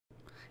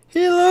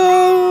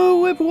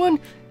Hello everyone,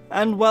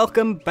 and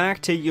welcome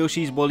back to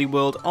Yoshi's Woolly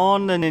World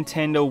on the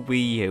Nintendo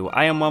Wii U.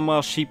 I am One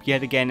Wild Sheep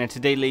yet again, and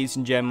today, ladies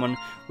and gentlemen,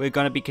 we're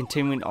going to be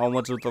continuing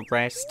onwards with the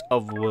rest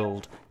of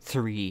World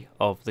 3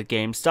 of the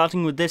game.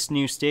 Starting with this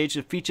new stage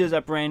that features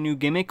a brand new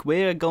gimmick.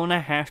 We're going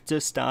to have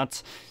to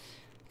start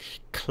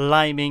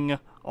climbing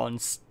on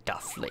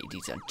stuff,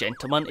 ladies and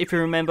gentlemen. If you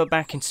remember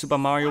back in Super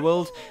Mario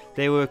World,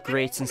 there were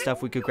grates and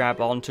stuff we could grab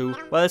onto.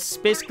 Well, it's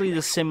basically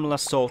the similar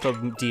sort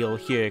of deal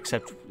here,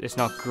 except it's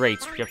not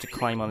grates. We have to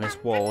climb on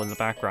this wall in the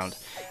background.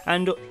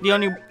 And the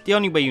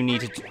only way you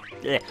need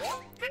to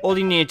all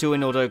you need to do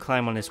in order to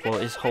climb on this wall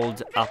is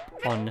hold up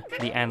on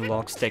the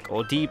analog stick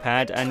or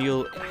D-pad, and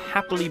you'll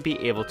happily be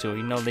able to,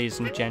 you know, ladies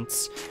and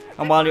gents.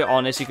 And while you're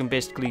on this, you can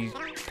basically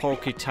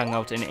poke your tongue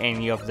out in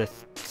any of the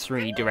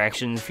three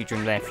directions,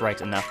 featuring left, right,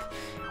 and up,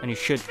 and you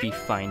should be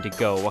fine to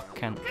go. What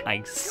can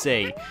I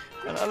say?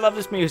 And I love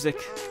this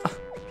music.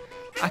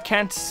 I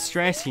can't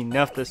stress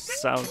enough the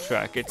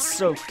soundtrack. It's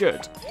so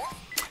good.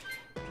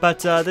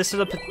 But this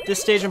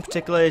stage in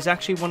particular is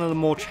actually one of the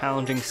more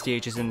challenging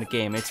stages in the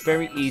game. It's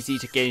very easy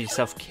to get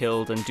yourself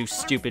killed and do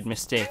stupid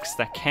mistakes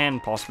that can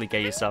possibly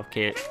get yourself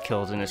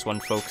killed in this one,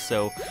 folks.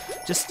 So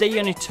just stay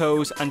on your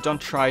toes and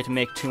don't try to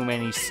make too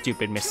many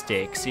stupid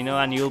mistakes, you know,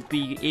 and you'll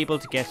be able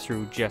to get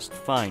through just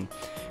fine.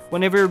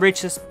 Whenever you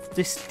reach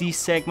these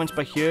segments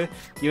by here,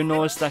 you'll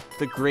notice that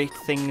the great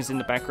things in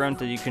the background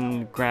that you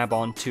can grab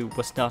onto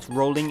will start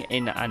rolling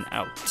in and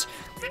out.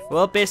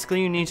 Well,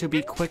 basically you need to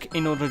be quick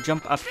in order to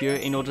jump up here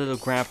in order to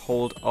grab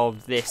hold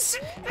of this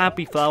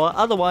happy flower.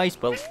 Otherwise,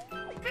 well,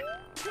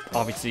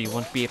 obviously you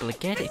won't be able to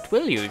get it,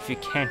 will you, if you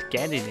can't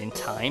get it in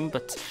time?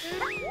 But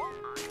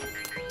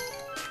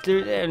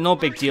no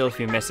big deal if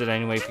you miss it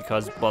anyway,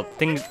 because, well,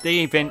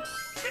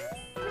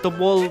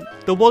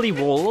 the woolly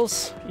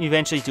walls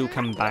eventually do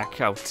come back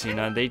out, you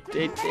know.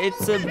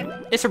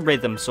 It's a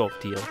rhythm sort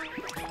of deal.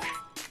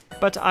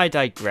 But I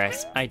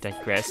digress.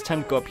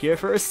 Time to go up here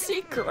for a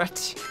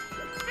secret.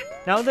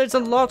 Now, there's a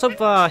lot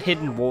of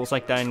hidden walls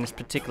like that in this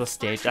particular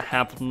stage that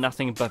have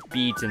nothing but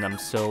beads in them,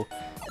 so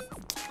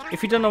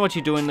if you don't know what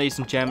you're doing, ladies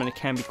and gentlemen, it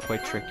can be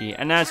quite tricky.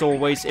 And as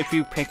always, if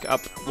you pick up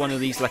one of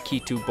these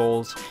lucky 2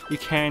 balls, you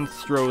can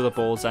throw the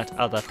balls at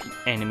other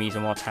enemies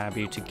and what have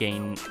you to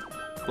gain,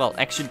 well,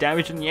 extra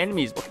damage on the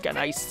enemies. What can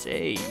I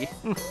say?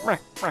 And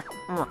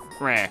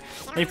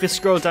if you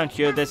scroll down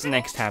here, there's the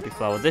next happy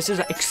flower. This is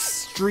an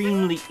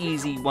extremely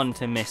easy one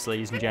to miss,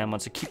 ladies and gentlemen,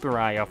 so keep your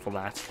eye out for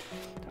that.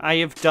 I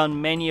have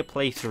done many a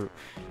playthrough.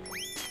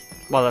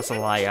 Well, that's a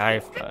lie.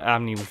 I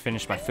haven't even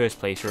finished my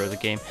first playthrough of the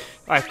game.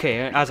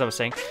 Okay, as I was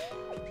saying,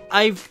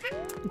 I've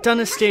done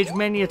a stage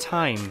many a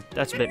time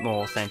that's a bit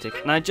more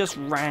authentic, and I just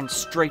ran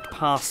straight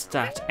past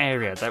that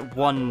area, that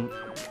one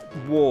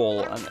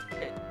wall, and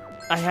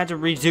I had to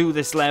redo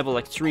this level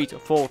like 3 to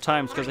 4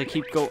 times because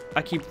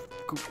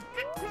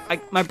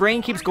my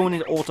brain keeps going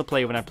into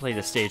autoplay when I play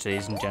this stage,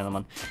 ladies and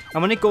gentlemen.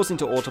 And when it goes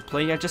into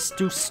autoplay, I just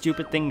do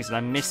stupid things and I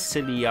miss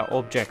silly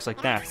objects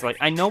like that. It's like,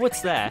 I know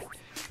it's there,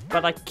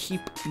 but I keep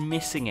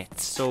missing it.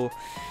 So,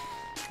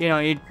 you know,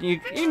 you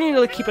need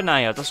to keep an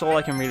eye out. That's all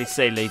I can really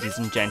say, ladies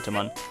and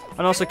gentlemen.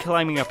 And also,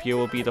 climbing up here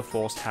will be the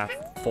fourth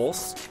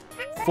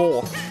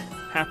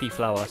happy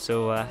flower.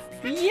 So,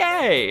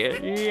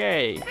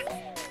 yay!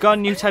 Got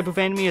a new type of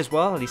enemy as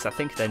well, at least I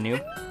think they're new,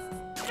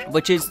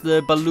 which is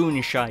the balloon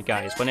Shy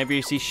Guys. Whenever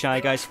you see Shy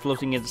Guys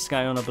floating in the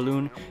sky on a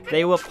balloon,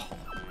 they will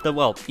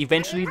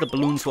eventually the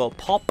balloons will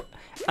pop,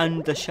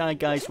 and the Shy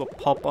Guys will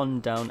pop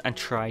on down and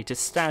try to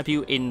stab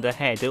you in the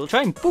head. They'll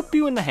try and boop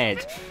you in the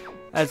head,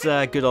 as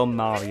good old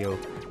Mario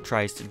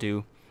tries to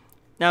do.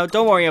 Now,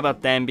 don't worry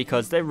about them,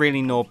 because they're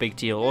really no big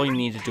deal. All you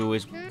need to do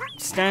is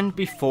stand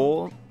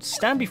before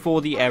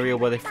the area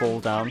where they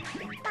fall down,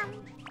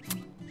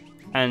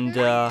 and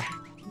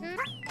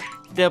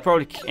they'll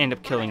probably end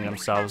up killing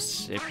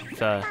themselves if,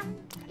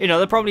 you know,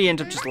 they'll probably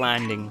end up just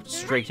landing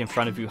straight in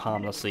front of you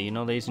harmlessly, you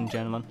know, ladies and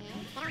gentlemen.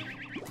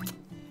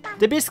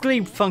 They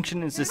basically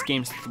function as this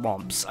game's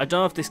thwomps. I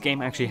don't know if this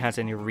game actually has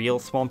any real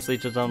thwomps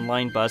later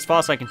online, but as far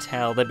as I can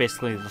tell, they're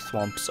basically the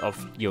thwomps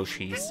of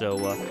Yoshi,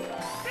 so,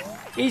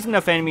 easy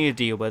enough enemy to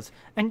deal with.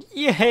 And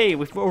yay,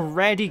 we've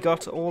already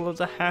got all of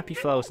the happy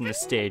flowers in this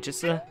stage.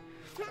 The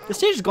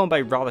stage has gone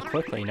by rather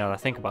quickly now that I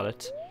think about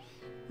it.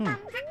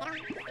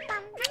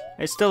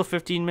 It's still a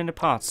 15-minute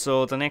part,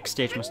 so the next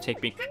stage must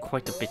take me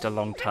quite a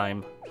long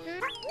time.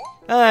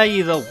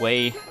 Either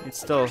way, it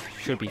still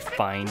should be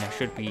fine. I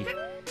should be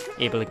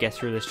able to get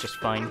through this just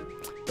fine.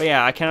 But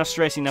yeah, I cannot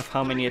stress enough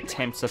how many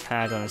attempts I've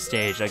had on a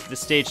stage. Like, the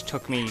stage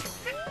took me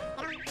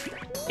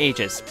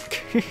ages.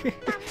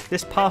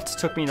 This part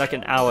took me like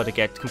an hour to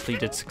get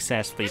completed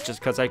successfully, just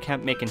because I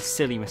kept making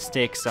silly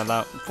mistakes,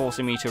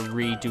 forcing me to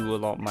redo a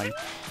lot of my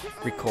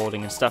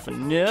recording and stuff.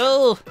 And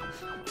no!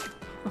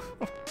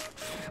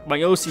 My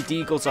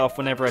OCD goes off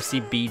whenever I see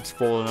beads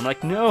fall, and I'm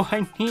like, no,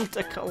 I need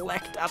to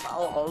collect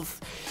collectibles.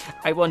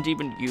 I won't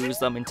even use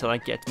them until I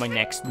get my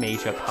next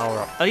major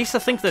power-up. At least I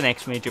think the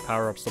next major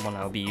power-up's the one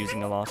I'll be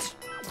using a lot.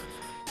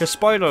 Because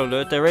spoiler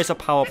alert, there is a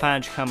power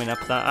patch coming up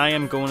that I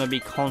am going to be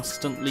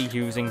constantly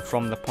using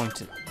from the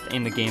point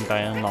in the game that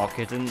I unlock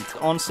it. And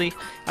honestly,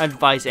 I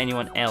advise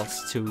anyone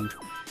else to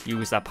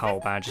use that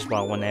power badge as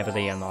well whenever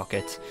they unlock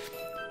it.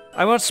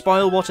 I won't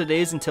spoil what it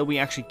is until we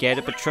actually get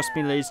it, but trust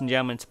me, ladies and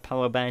gentlemen, it's a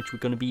power badge we're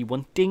going to be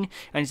wanting,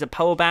 and it's a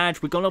power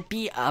badge we're going to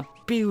be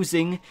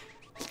abusing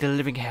the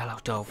living hell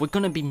out of. We're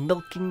going to be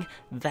milking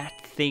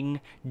that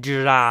thing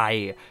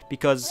dry,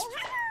 because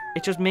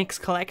it just makes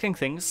collecting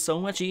things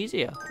so much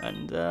easier,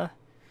 and,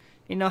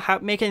 you know,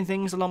 making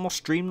things a lot more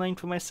streamlined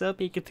for myself,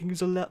 making things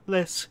a lot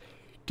less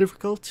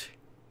difficult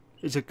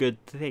is a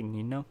good thing,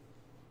 you know?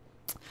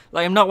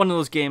 Like, I'm not one of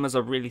those gamers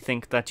that really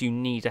think that you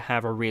need to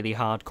have a really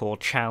hardcore,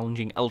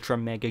 challenging, ultra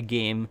mega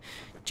game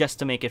just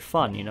to make it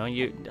fun, you know?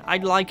 I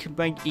like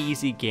my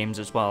easy games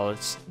as well.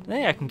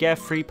 Hey, I can get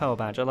a free power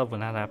badge. I love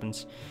when that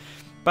happens.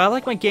 But I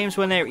like my games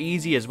when they're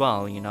easy as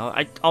well, you know?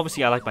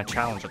 Obviously, I like my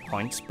challenger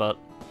points, but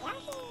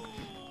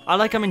I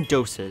like them in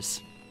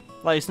doses.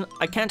 Like,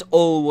 I can't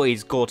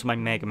always go to my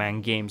Mega Man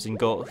games and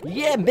go,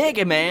 yeah,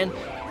 Mega Man!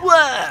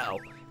 Wow!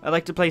 I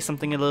like to play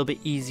something a little bit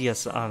easier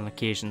on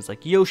occasions,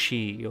 like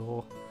Yoshi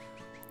or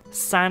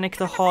Sonic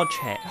the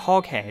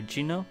Hoghead,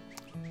 you know?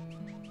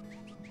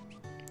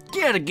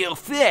 Gotta go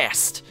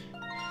fast!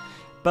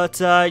 But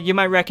you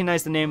might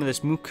recognize the name of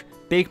this mook.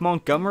 Big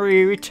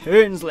Montgomery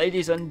returns,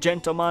 ladies and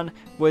gentlemen,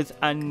 with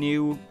a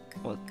new...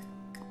 Well,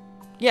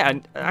 yeah,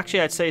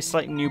 actually I'd say a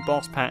slightly new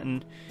boss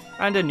pattern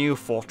and a new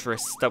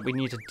fortress that we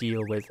need to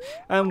deal with.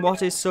 And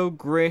what is so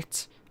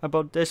great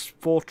about this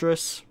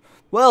fortress?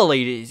 Well,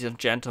 ladies and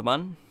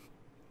gentlemen,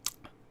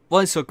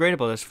 what is so great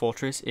about this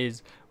fortress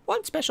is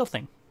one special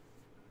thing.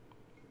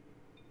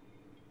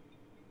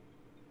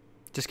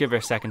 Just give her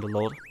a second to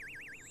load.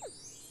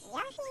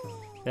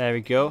 There we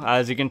go.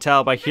 As you can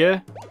tell by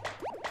here.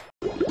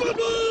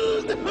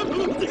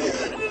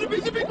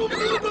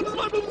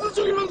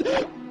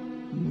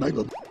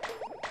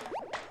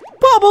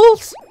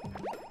 Bubbles!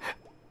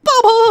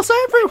 Bubbles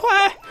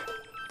everywhere!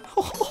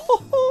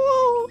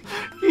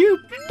 You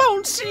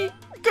bouncy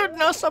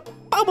goodness of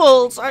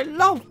bubbles! I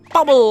love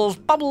bubbles!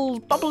 Bubbles,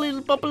 bubbly,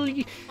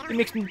 bubbly. It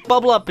makes me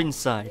bubble up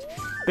inside.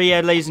 But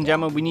yeah, ladies and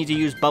gentlemen, we need to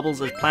use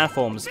bubbles as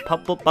platforms.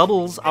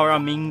 Bubbles are our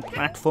main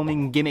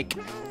platforming gimmick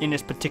in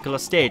this particular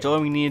stage. All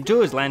we need to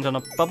do is land on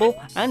a bubble,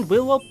 and we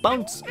will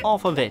bounce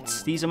off of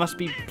it. These must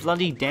be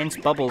bloody dense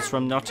bubbles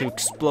from not to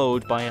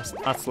explode by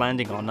us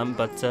landing on them,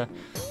 but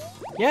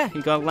yeah,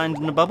 you gotta land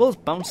in the bubbles,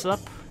 bounce up,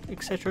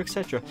 etc,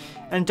 etc.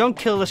 And don't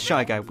kill this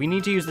shy guy. We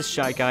need to use this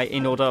shy guy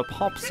in order to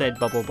pop said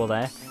bubble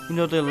there, in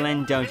order to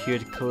land down here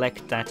to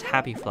collect that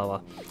happy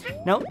flower.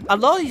 Now, a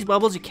lot of these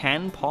bubbles you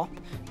can pop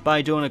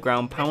by doing a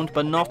ground pound,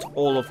 but not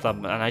all of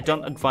them, and I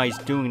don't advise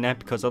doing that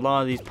because a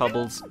lot of these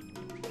bubbles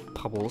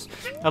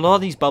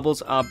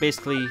are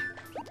basically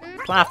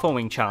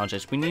platforming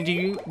challenges. We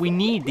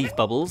need these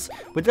bubbles.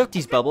 Without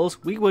these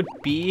bubbles, we would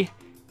be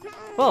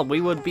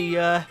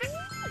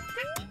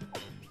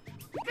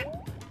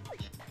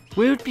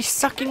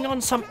sucking on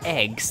some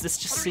eggs. Let's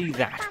just see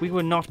that. We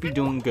would not be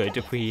doing good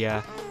if we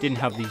didn't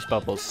have these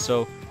bubbles.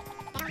 So,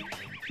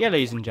 yeah,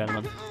 ladies and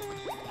gentlemen.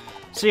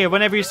 So yeah,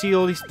 whenever you see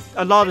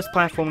a lot of this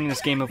platforming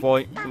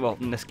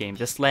in this game,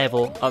 this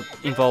level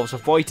involves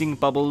avoiding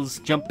bubbles,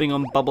 jumping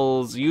on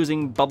bubbles,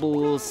 using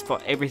bubbles for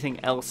everything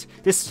else.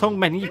 There's so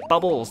many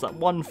bubbles that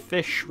one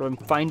fish from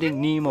Finding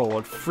Nemo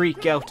would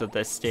freak out at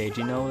this stage,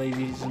 you know,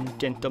 ladies and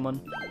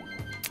gentlemen.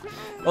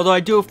 Although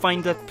I do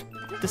find that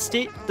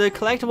the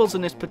collectibles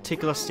in this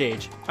particular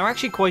stage are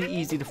actually quite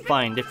easy to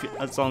find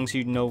as long as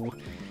you know,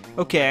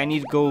 okay, I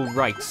need to go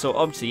right, so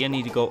obviously I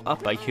need to go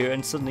up by here,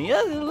 and suddenly,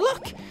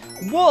 look!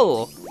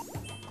 Wool!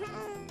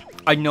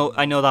 I know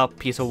that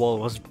piece of wool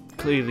was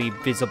clearly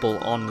visible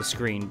on the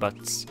screen,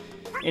 but,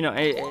 you know,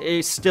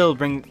 it's still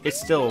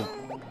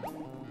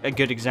a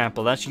good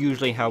example. That's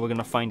usually how we're going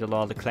to find a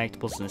lot of the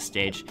collectibles in this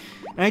stage.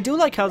 And I do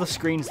like how the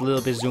screen's a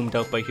little bit zoomed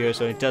out by here,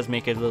 so it does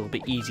make it a little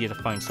bit easier to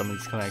find some of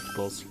these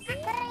collectibles.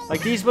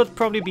 Like, these would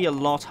probably be a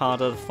lot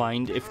harder to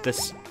find if the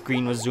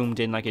screen was zoomed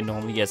in like it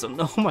normally is.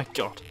 Oh my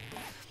god.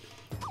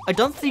 I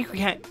don't think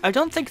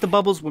the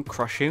bubbles will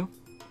crush you.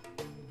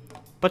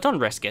 But don't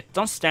risk it.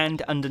 Don't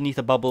stand underneath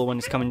a bubble when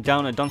it's coming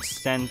down, and don't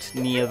stand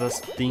near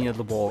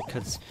the wall,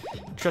 because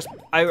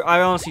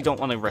I honestly don't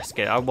want to risk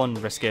it. I wouldn't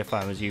risk it if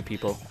I was you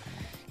people.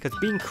 Because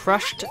being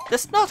crushed,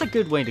 that's not a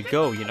good way to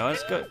go, you know.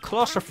 It's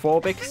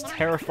claustrophobic, it's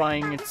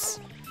terrifying, it's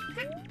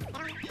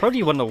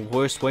probably one of the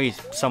worst ways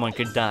someone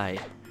could die.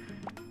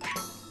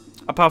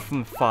 Apart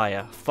from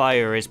fire.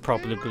 Fire is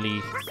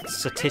probably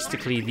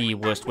statistically the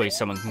worst way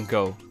someone can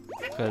go.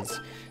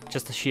 Because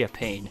just the sheer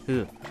pain.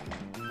 Ugh.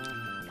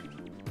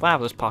 Wow,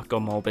 this part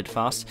got morbid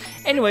fast.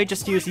 Anyway,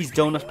 just use these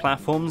donut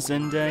platforms,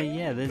 and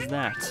yeah, there's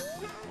that.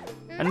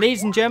 And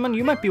ladies and gentlemen,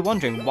 you might be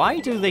wondering, why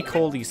do they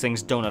call these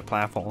things donut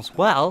platforms?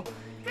 Well,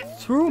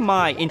 through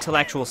my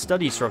intellectual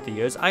studies throughout the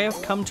years, I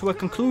have come to a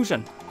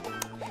conclusion.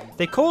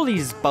 They call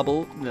these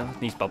platforms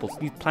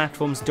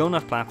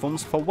donut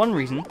platforms for one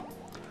reason,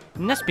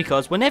 and that's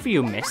because whenever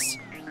you miss,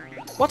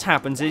 what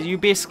happens is you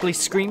basically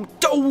scream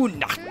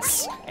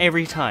donuts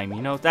every time,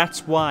 you know.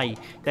 That's why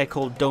they're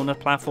called donut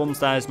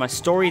platforms. That is my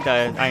story,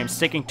 that I am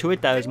sticking to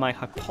it. That is my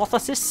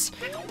hypothesis.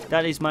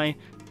 That is my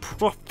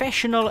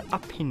professional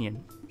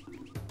opinion.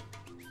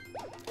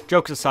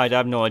 Jokes aside, I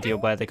have no idea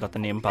where they got the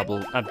name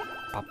Bubble.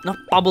 Not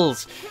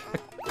Bubbles! I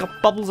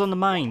got Bubbles on the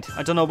mind.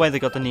 I don't know where they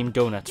got the name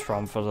Donuts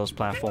from for those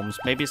platforms.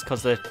 Maybe it's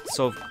because they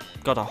sort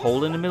of got a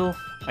hole in the middle,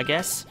 I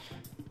guess?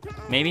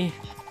 Maybe?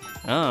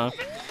 I don't know.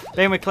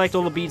 Then we collect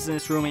all the beads in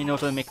this room in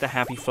order to make the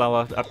happy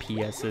flower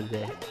appear, so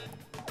there.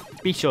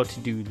 Be sure to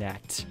do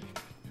that.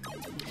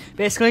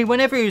 Basically,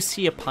 whenever you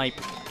see a pipe,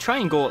 try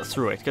and go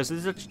through it, because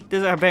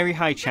there's a very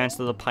high chance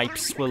that the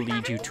pipes will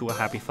lead you to a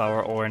happy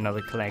flower or another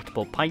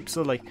collectible pipe,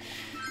 so like...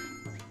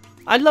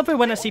 I love it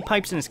when I see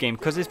pipes in this game,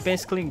 because it's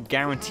basically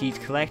guaranteed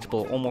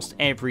collectible almost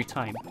every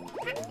time.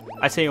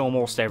 I say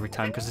almost every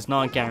time, because it's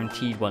not a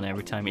guaranteed one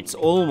every time, it's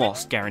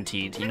almost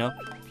guaranteed, you know?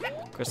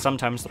 Because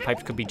sometimes the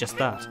pipes could be just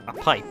that, a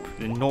pipe,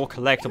 no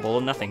collectible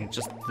or nothing,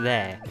 just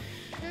there.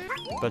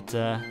 But,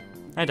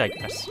 I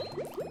digress.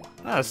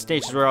 The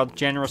stages were all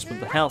generous with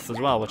the health as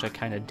well, which I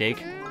kind of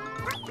dig.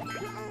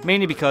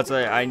 Mainly because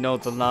I know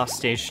the last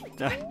stage,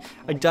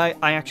 I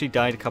actually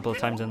died a couple of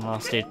times in the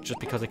last stage just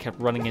because I kept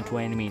running into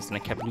enemies and I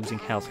kept losing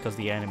health because of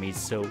the enemies,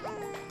 so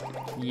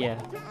yeah.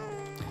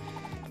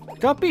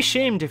 Don't be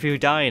ashamed if you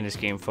die in this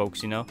game,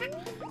 folks, you know.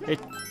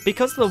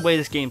 Because of the way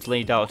this game's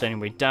laid out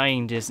anyway,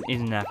 dying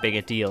isn't that big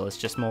a deal, it's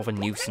just more of a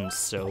nuisance,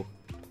 so...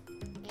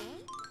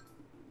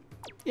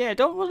 Yeah,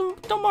 don't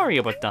worry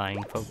about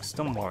dying, folks,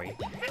 don't worry.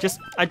 Just,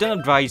 I don't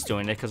advise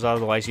doing it, because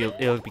otherwise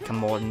it'll become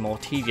more and more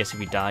tedious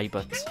if you die,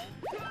 but...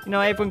 You know,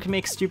 everyone can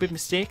make stupid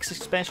mistakes,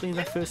 especially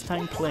their first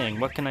time playing,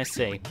 what can I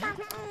say?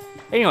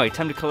 Anyway,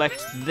 time to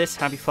collect this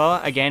happy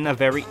flower. Again, a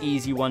very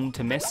easy one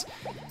to miss.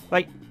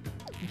 Like,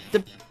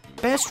 the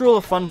best rule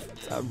of thumb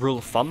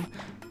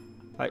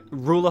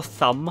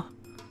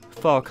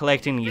for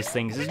collecting these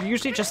things is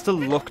usually just to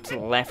look to the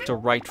left or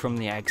right from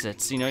the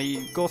exits. You know,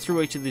 you go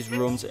through each of these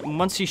rooms, and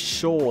once you're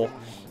sure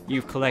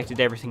you've collected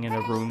everything in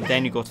a room,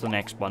 then you go to the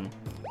next one.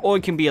 Or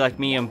you can be like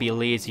me and be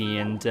lazy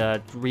and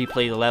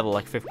replay the level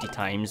like 50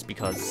 times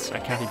because I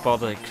can't be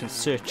bothered to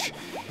search.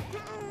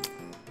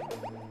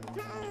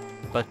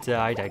 But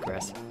I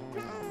digress.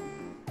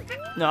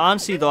 No,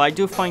 honestly though, I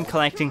do find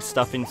collecting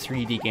stuff in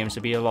 3D games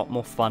to be a lot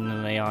more fun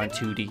than they are in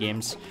 2D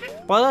games.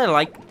 While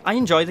I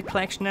enjoy the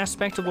collection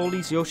aspect of all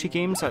these Yoshi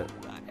games,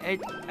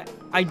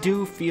 I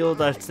do feel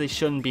that they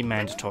shouldn't be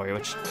mandatory,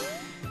 which,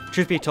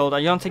 truth be told,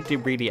 I don't think they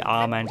really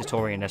are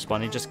mandatory in this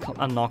one. They just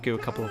unlock you a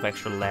couple of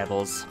extra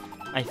levels,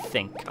 I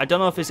think. I don't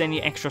know if there's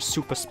any extra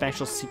super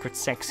special secret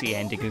sexy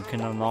ending you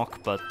can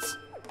unlock, but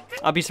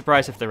I'll be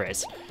surprised if there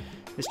is.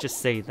 Let's just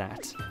say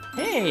that.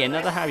 Hey,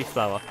 another happy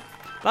flower.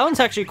 That one's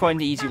actually quite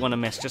an easy one to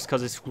miss, just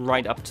because it's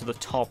right up to the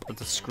top of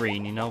the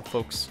screen, you know,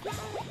 folks.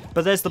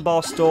 But there's the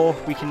boss door.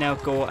 We can now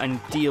go and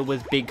deal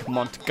with Big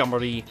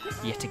Montgomery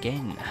yet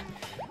again.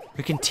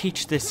 We can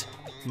teach this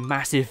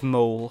massive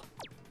mole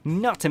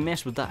not to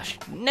mess with us.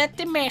 Not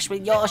to mess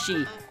with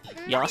Yoshi.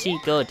 Yoshi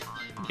good.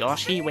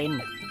 Yoshi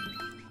win.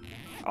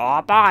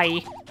 Oh,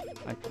 bye.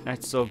 I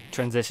sort of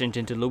transitioned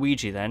into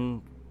Luigi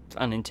then,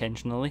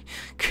 unintentionally.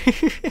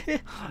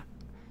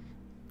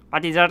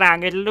 What is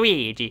wrong with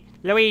Luigi?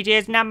 Luigi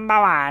is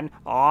 #1.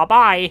 Oh,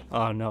 bye.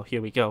 Oh no, here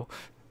we go.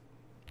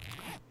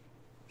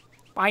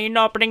 Why you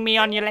not bring me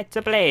on your Let's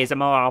Plays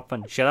more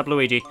often? Shut up,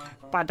 Luigi.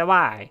 But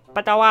why?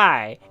 But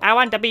why? I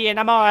want to be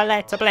in more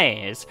Let's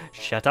Plays.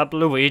 Shut up,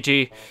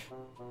 Luigi.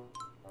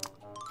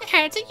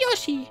 Hey, it's a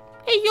Yoshi.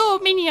 Hey, yo,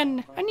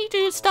 minion. I need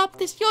to stop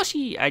this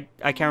Yoshi. I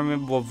can't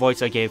remember what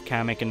voice I gave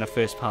Kamek in the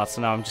first part,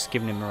 so now I'm just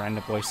giving him a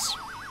random voice.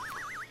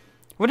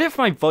 What if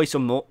my voice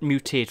will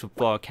mutate with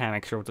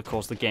Kamek throughout the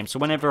course of the game? So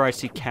whenever I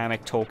see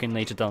Kamek talking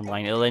later down the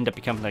line, it'll end up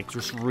becoming like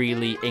this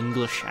really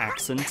English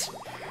accent.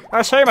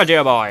 I say, my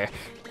dear boy,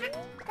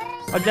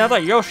 another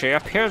Yoshi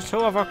appears to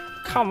have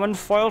come and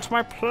foiled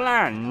my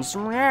plans.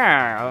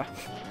 Yeah.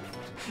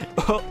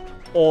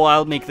 Or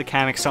I'll make the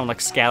Kamek sound like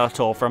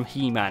Skeletor from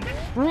He-Man.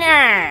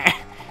 Yeah.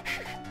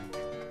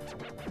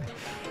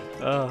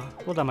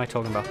 What am I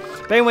talking about?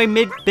 But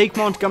anyway, Big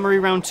Montgomery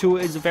round 2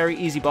 is a very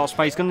easy boss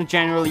fight. He's going to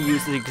generally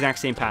use the exact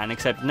same pattern,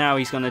 except now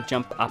he's going to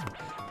jump up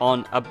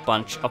on a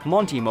bunch of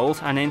Monty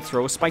moles and then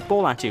throw a spike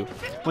ball at you.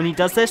 When he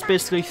does this,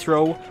 basically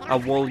throw a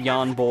wool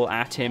yarn ball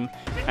at him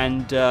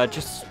and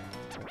just...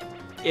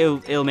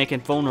 It'll make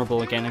him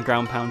vulnerable again and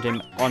ground pound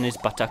him on his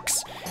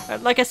buttocks.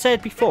 Like I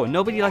said before,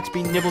 nobody likes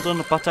being nibbled on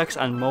the buttocks,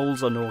 and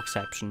moles are no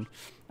exception.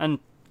 And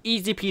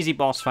easy peasy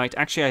boss fight.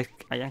 Actually,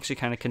 I actually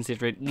kind of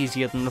consider it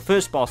easier than the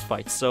first boss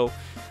fight. So,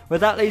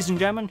 with that, ladies and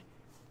gentlemen,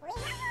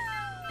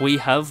 we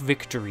have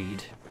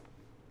victoried.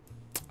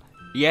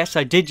 Yes,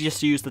 I did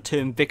just use the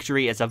term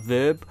victory as a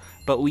verb,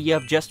 but we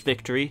have just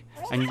victory,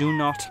 and do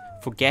not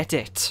forget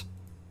it.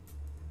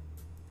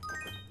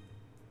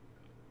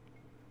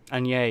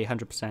 And yay,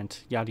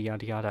 100%. Yada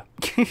yada yada.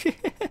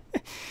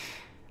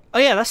 Oh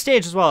yeah, that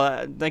stage as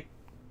well. Like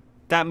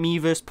that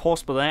Miiverse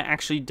possible there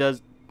actually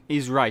does.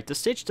 is right. The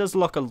stage does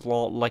look a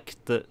lot like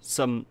the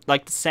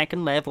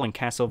second level in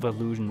Castle of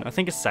Illusion. I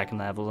think it's second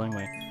level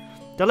anyway.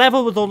 The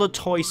level with all the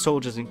toy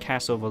soldiers in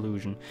Castle of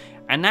Illusion.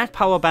 And that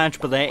power badge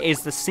for there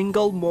is the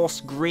single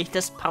most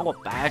greatest power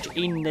badge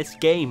in this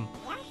game.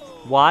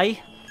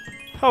 Why?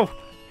 Oh,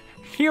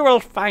 you will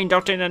find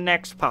out in the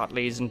next part,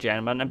 ladies and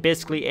gentlemen. And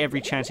basically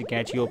every chance you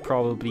get, you'll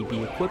probably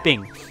be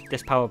equipping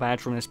this power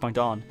badge from this point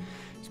on.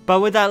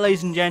 But with that,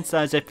 ladies and gents,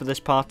 that is it for this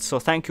part. So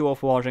thank you all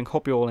for watching.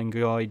 Hope you all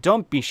enjoy.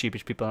 Don't be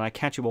sheepish, people, and I'll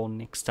catch you all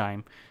next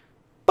time.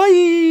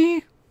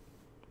 Bye!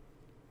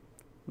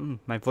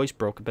 My voice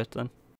broke a bit then.